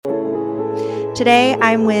Today,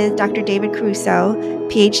 I'm with Dr. David Caruso,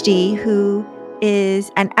 PhD, who is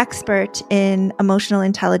an expert in emotional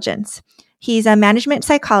intelligence. He's a management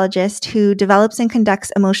psychologist who develops and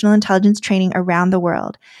conducts emotional intelligence training around the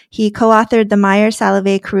world. He co-authored the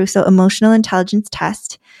Myers-Salovey-Caruso Emotional Intelligence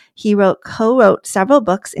Test. He co-wrote several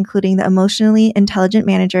books, including The Emotionally Intelligent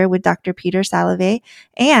Manager with Dr. Peter Salovey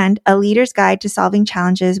and A Leader's Guide to Solving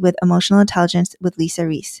Challenges with Emotional Intelligence with Lisa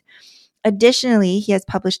Reese. Additionally, he has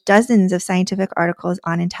published dozens of scientific articles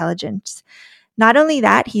on intelligence. Not only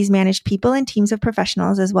that, he's managed people and teams of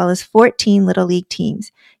professionals as well as 14 Little League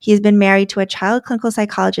teams. He has been married to a child clinical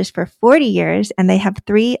psychologist for 40 years, and they have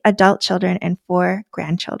 3 adult children and 4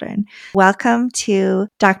 grandchildren. Welcome to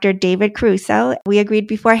Dr. David Caruso. We agreed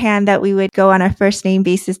beforehand that we would go on a first name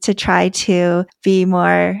basis to try to be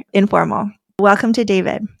more informal. Welcome to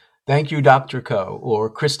David. Thank you, Dr. Ko, or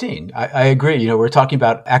Christine. I agree. We're talking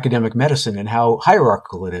about academic medicine and how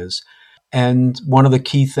hierarchical it is. And one of the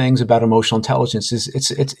key things about emotional intelligence is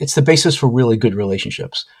it's the basis for really good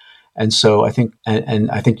relationships. And so I think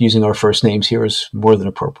using our first names here is more than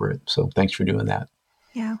appropriate. So thanks for doing that.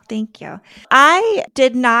 Yeah, thank you. I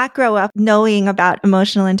did not grow up knowing about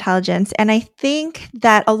emotional intelligence. And I think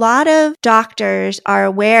that a lot of doctors are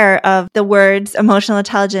aware of the words emotional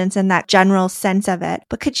intelligence and that general sense of it.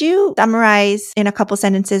 But could you summarize in a couple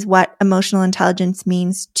sentences what emotional intelligence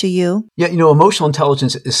means to you? Yeah, emotional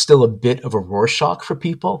intelligence is still a bit of a Rorschach for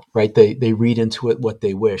people, right? They read into it what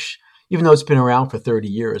they wish, even though it's been around for 30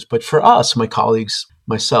 years. But for us, my colleagues,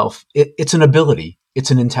 myself, it's an ability. It's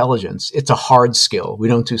an intelligence. It's a hard skill. We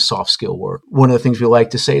don't do soft skill work. One of the things we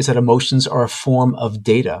like to say is that emotions are a form of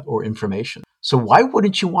data or information. So why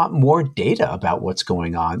wouldn't you want more data about what's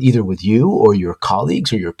going on, either with you or your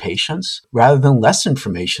colleagues or your patients, rather than less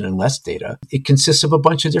information and less data? It consists of a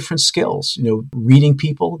bunch of different skills, reading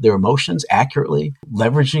people, their emotions accurately,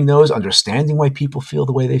 leveraging those, understanding why people feel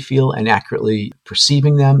the way they feel and accurately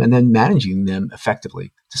perceiving them, and then managing them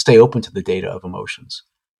effectively to stay open to the data of emotions.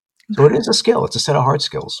 So it is a skill. It's a set of hard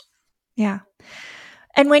skills. Yeah.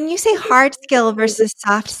 And when you say hard skill versus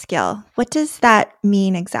soft skill, what does that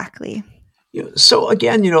mean exactly? So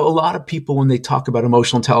again, a lot of people, when they talk about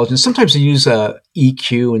emotional intelligence, sometimes they use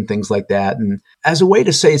EQ and things like that, and as a way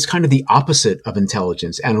to say it's kind of the opposite of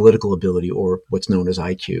intelligence, analytical ability, or what's known as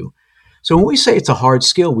IQ. So when we say it's a hard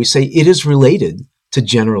skill, we say it is related to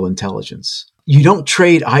general intelligence. You don't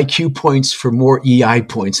trade IQ points for more EI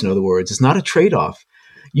points, in other words. It's not a trade-off.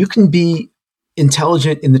 You can be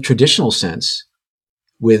intelligent in the traditional sense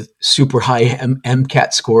with super high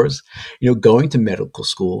MCAT scores, going to medical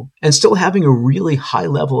school and still having a really high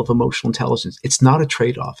level of emotional intelligence. It's not a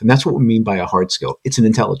trade-off. And that's what we mean by a hard skill. It's an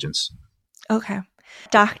intelligence. Okay.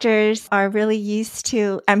 Doctors are really used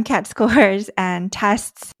to MCAT scores and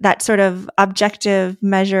tests, that sort of objective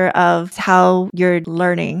measure of how you're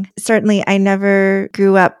learning. Certainly, I never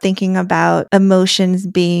grew up thinking about emotions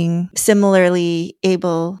being similarly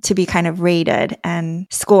able to be kind of rated and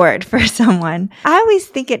scored for someone. I always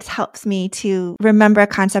think it helps me to remember a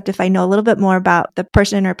concept if I know a little bit more about the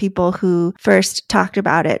person or people who first talked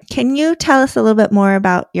about it. Can you tell us a little bit more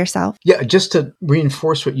about yourself? Yeah, just to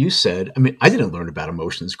reinforce what you said, I didn't learn about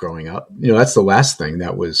emotions growing up. That's the last thing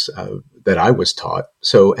that was that I was taught.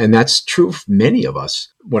 So, and that's true for many of us.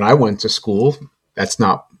 When I went to school, that's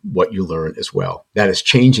not what you learn as well. That is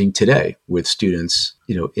changing today with students,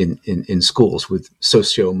 in schools with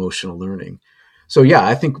socio-emotional learning. So yeah,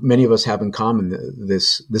 I think many of us have in common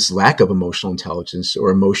this lack of emotional intelligence or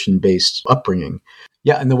emotion-based upbringing.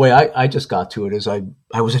 Yeah, and the way I just got to it is I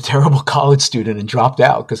was a terrible college student and dropped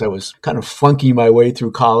out because I was kind of flunking my way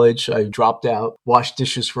through college. I dropped out, washed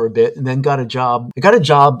dishes for a bit, and then got a job. I got a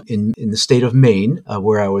job in the state of Maine,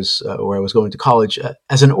 where I was going to college,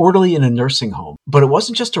 as an orderly in a nursing home. But it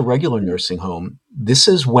wasn't just a regular nursing home. This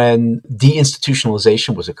is when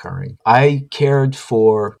deinstitutionalization was occurring. I cared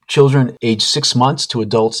for children aged 6 months to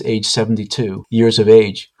adults aged 72 years of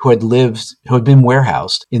age who had been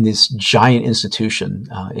warehoused in this giant institution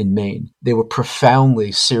in Maine. They were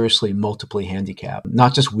profoundly, seriously, multiply handicapped,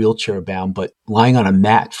 not just wheelchair bound, but lying on a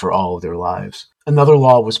mat for all of their lives. Another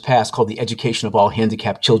law was passed called the Education of All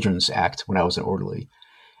Handicapped Children's Act when I was an orderly.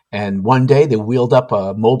 And one day they wheeled up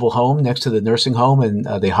a mobile home next to the nursing home and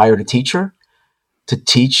they hired a teacher to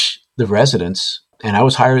teach the residents. And I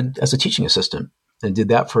was hired as a teaching assistant and did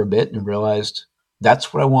that for a bit and realized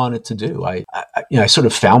that's what I wanted to do. I sort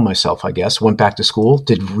of found myself, I guess, went back to school,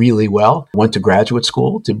 did really well, went to graduate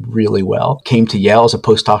school, did really well, came to Yale as a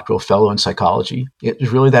postdoctoral fellow in psychology. It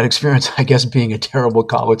was really that experience, I guess, being a terrible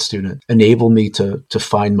college student enabled me to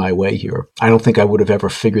find my way here. I don't think I would have ever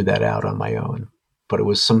figured that out on my own. but it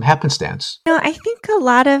was some happenstance. I think a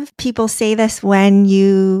lot of people say this when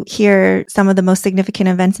you hear some of the most significant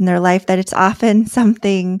events in their life, that it's often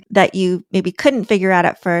something that you maybe couldn't figure out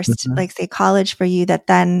at first, like say college for you, that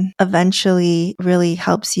then eventually really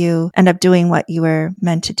helps you end up doing what you were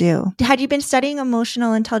meant to do. Had you been studying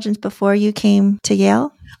emotional intelligence before you came to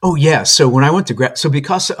Yale? Oh, yeah. So when I went to so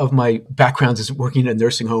because of my background as working in a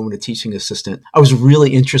nursing home and a teaching assistant, I was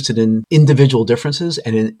really interested in individual differences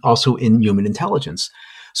and also in human intelligence.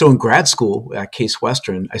 So in grad school at Case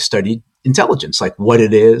Western, I studied intelligence, like what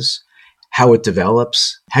it is, how it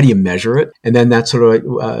develops, how do you measure it? And then that's sort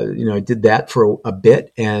of, I did that for a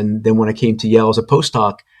bit. And then when I came to Yale as a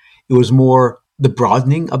postdoc, it was more the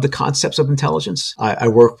broadening of the concepts of intelligence. I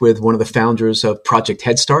worked with one of the founders of Project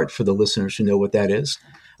Head Start, for the listeners who know what that is,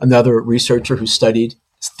 another researcher who studied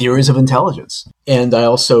theories of intelligence. And I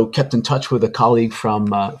also kept in touch with a colleague from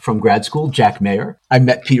grad school, Jack Mayer. I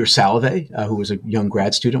met Peter Salovey, who was a young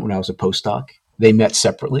grad student when I was a postdoc. They met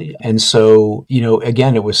separately. And so,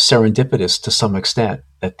 again, it was serendipitous to some extent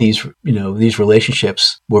that these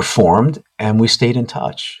relationships were formed and we stayed in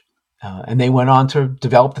touch. And they went on to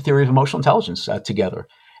develop the theory of emotional intelligence together,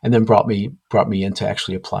 and then brought me in to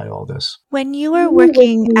actually apply all this. When you were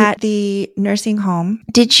working at the nursing home,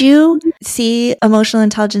 did you see emotional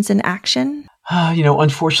intelligence in action?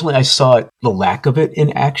 Unfortunately, I saw the lack of it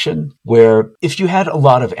in action, where if you had a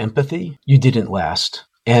lot of empathy, you didn't last.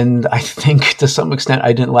 And I think to some extent,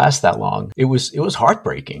 I didn't last that long. It was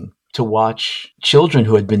heartbreaking to watch children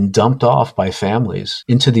who had been dumped off by families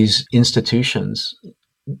into these institutions,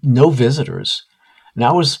 no visitors. And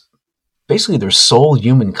I was basically their sole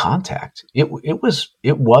human contact. It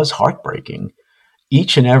was heartbreaking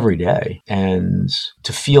each and every day. And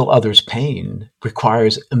to feel others' pain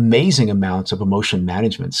requires amazing amounts of emotion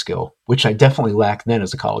management skill, which I definitely lacked then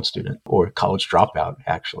as a college student, or college dropout,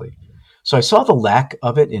 actually. So I saw the lack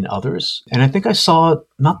of it in others. And I think I saw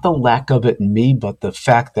not the lack of it in me, but the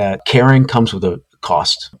fact that caring comes with a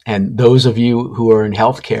cost. And those of you who are in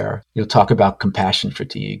healthcare, talk about compassion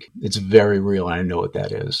fatigue. It's very real, and I know what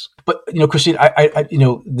that is. But, Christine, I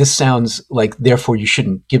this sounds like, therefore you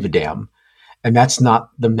shouldn't give a damn. And that's not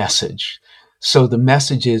the message. So the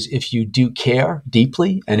message is, if you do care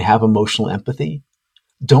deeply and have emotional empathy,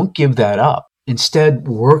 don't give that up. Instead,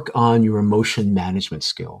 work on your emotion management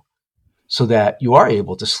skill so that you are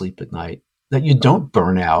able to sleep at night, that you don't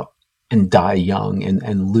burn out and die young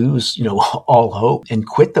and lose, all hope, and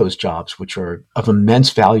quit those jobs, which are of immense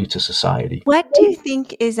value to society. What do you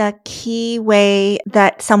think is a key way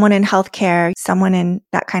that someone in healthcare, someone in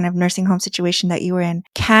that kind of nursing home situation that you were in,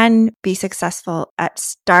 can be successfwill at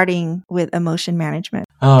starting with emotion management?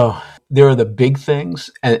 Oh, there are the big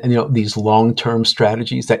things, and these long-term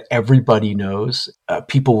strategies that everybody knows.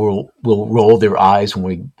 People will roll their eyes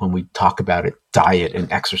when we talk about it: diet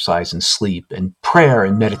and exercise and sleep and prayer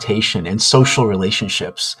and meditation and social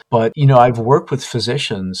relationships. But I've worked with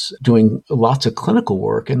physicians doing lots of clinical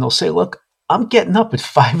work, and they'll say, "Look, I'm getting up at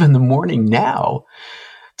 5 a.m. now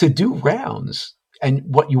to do rounds. And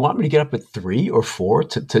what, you want me to get up at 3 or 4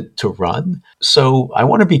 to run?" So I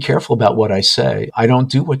want to be careful about what I say. I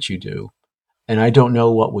don't do what you do, and I don't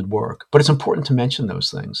know what would work, but it's important to mention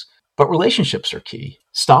those things. But relationships are key.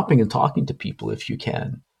 Stopping and talking to people if you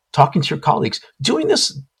can, talking to your colleagues, doing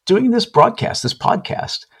this broadcast, this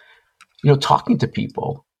podcast, talking to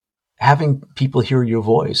people, having people hear your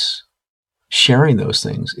voice, sharing those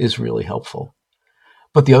things is really helpful.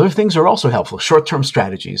 But the other things are also helpful. Short-term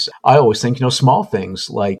strategies. I always think, small things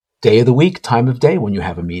like day of the week, time of day when you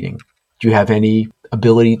have a meeting. Do you have any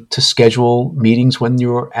ability to schedule meetings when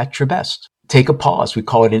you're at your best? Take a pause. We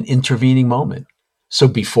call it an intervening moment. So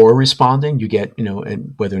before responding, you get,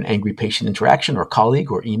 whether an angry patient interaction or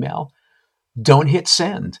colleague or email, don't hit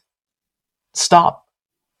send. Stop.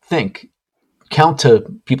 Think. Count to,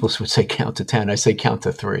 people would say count to 10. I say count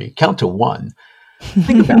to 3. Count to 1.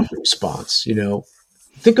 Think about the response,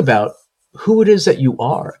 Think about who it is that you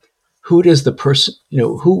are, who it is the person,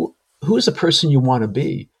 who is the person you want to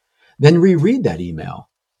be. Then reread that email.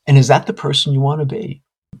 And is that the person you want to be?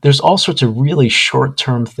 There's all sorts of really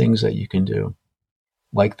short-term things that you can do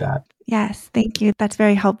like that. Yes, thank you. That's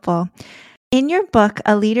very helpful. In your book,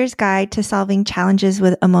 A Leader's Guide to Solving Challenges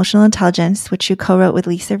with Emotional Intelligence, which you co-wrote with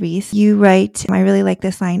Lisa Reese, you write, I really like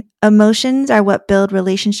this line, "Emotions are what build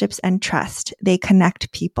relationships and trust. They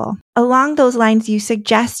connect people." Along those lines, you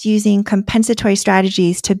suggest using compensatory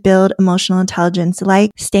strategies to build emotional intelligence,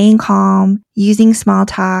 like staying calm, using small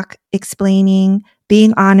talk, explaining,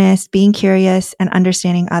 being honest, being curious, and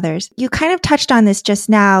understanding others. You kind of touched on this just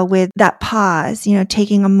now with that pause,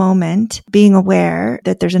 taking a moment, being aware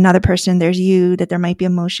that there's another person, there's you, that there might be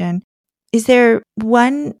emotion. Is there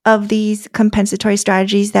one of these compensatory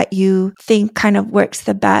strategies that you think kind of works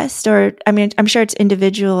the best? Or, I mean, I'm sure it's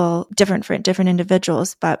different for different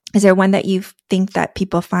individuals, but is there one that you think that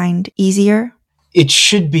people find easier? It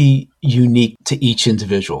should be unique to each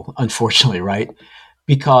individual, unfortunately, right?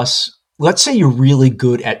 Because let's say you're really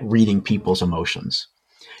good at reading people's emotions.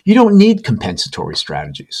 You don't need compensatory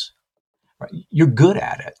strategies, right? You're good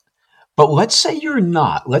at it. But let's say you're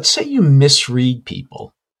not. Let's say you misread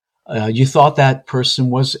people. You thought that person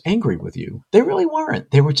was angry with you. They really weren't.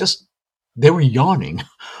 They were yawning,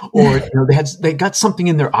 or they got something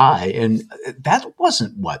in their eye, and that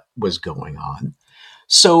wasn't what was going on.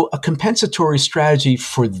 So a compensatory strategy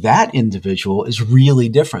for that individual is really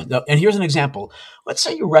different. And here's an example. Let's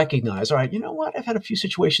say you recognize, all right, you know what? I've had a few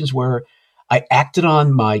situations where I acted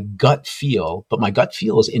on my gut feel, but my gut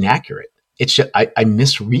feel is inaccurate. It's just, I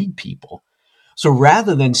misread people. So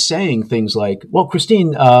rather than saying things like, well,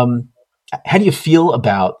 Christine, how do you feel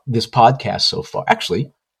about this podcast so far?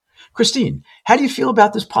 Actually, Christine, how do you feel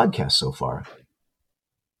about this podcast so far?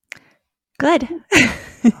 Good.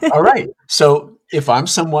 All right. So if I'm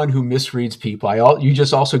someone who misreads people, you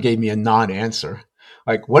just also gave me a non-answer.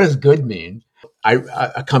 Like, what does good mean?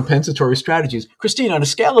 A compensatory strategies. Christine, on a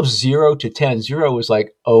scale of 0 to 10, 0 is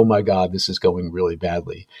like, oh my God, this is going really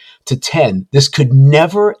badly. To 10, this could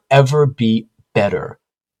never, ever be better.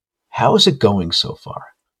 How is it going so far?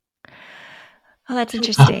 Oh, that's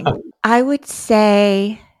interesting. I would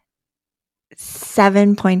say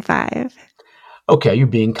 7.5. Okay, you're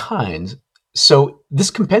being kind. So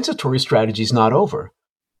this compensatory strategy is not over.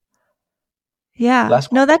 Yeah.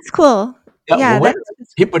 No, that's cool. Yeah.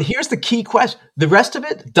 But here's the key question. The rest of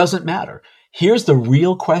it doesn't matter. Here's the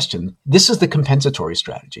real question. This is the compensatory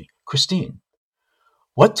strategy. Christine,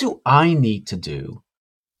 what do I need to do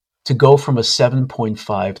to go from a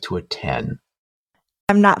 7.5 to a 10?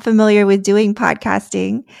 I'm not familiar with doing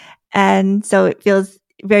podcasting, and so it feels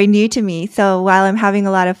very new to me. So while I'm having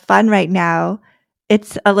a lot of fun right now,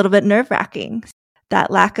 it's a little bit nerve-wracking.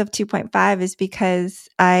 That lack of 2.5 is because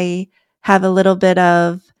I have a little bit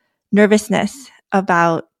of nervousness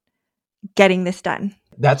about getting this done.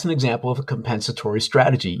 That's an example of a compensatory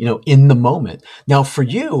strategy, in the moment. Now, for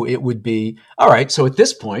you, it would be, all right, so at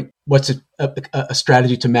this point, what's a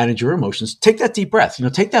strategy to manage your emotions? Take that deep breath,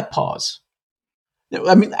 take that pause.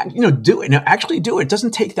 I mean, do it. Now, actually do it. It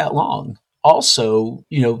doesn't take that long. Also,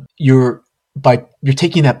 you're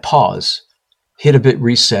taking that pause, hit a bit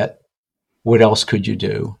reset. What else could you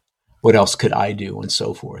do? What else could I do? And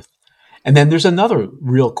so forth. And then there's another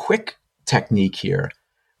real quick technique here,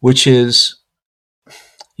 which is,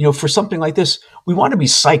 for something like this, we want to be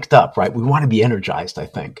psyched up, right? We want to be energized, I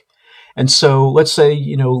think. And so let's say,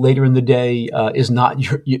 later in the day is not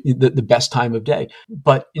the best time of day.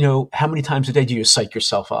 But, how many times a day do you psych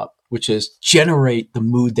yourself up, which is generate the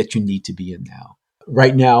mood that you need to be in now?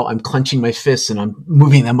 Right now, I'm clenching my fists and I'm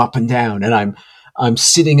moving them up and down, and I'm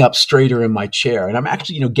sitting up straighter in my chair, and I'm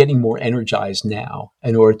actually, getting more energized now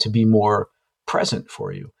in order to be more present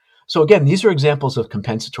for you. So again, these are examples of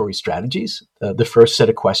compensatory strategies. The first set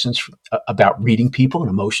of questions about reading people and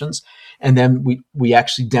emotions. And then we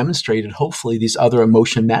actually demonstrated, hopefully, these other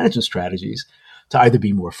emotion management strategies to either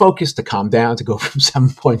be more focused, to calm down, to go from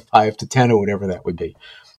 7.5 to 10 or whatever that would be.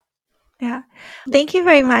 Yeah. Thank you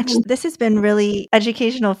very much. This has been really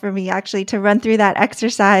educational for me, actually, to run through that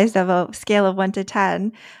exercise of a scale of 1 to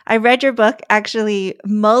 10. I read your book actually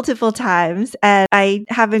multiple times, and I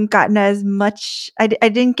haven't gotten as much, I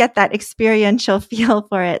didn't get that experiential feel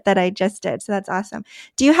for it that I just did. So that's awesome.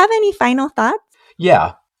 Do you have any final thoughts?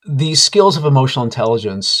 Yeah. These skills of emotional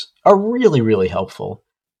intelligence are really, really helpful,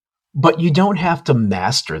 but you don't have to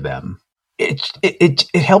master them.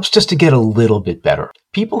 It helps just to get a little bit better.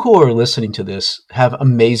 People who are listening to this have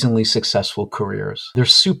amazingly successful careers. They're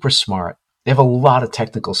super smart. They have a lot of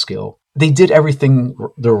technical skill. They did everything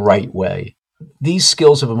the right way. These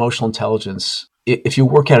skills of emotional intelligence, if you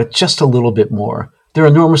work at it just a little bit more, they're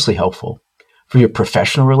enormously helpful for your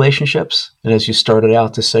professional relationships. And as you started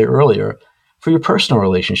out to say earlier, for your personal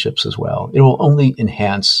relationships as well. It will only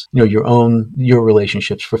enhance, your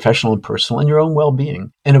relationships, professional and personal, and your own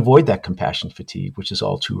well-being, and avoid that compassion fatigue, which is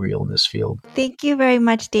all too real in this field. Thank you very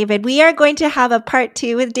much, David. We are going to have a part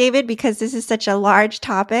 2 with David because this is such a large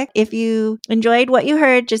topic. If you enjoyed what you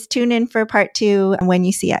heard, just tune in for part 2 when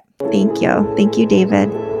you see it. Thank you. Thank you,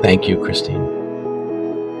 David. Thank you, Christine.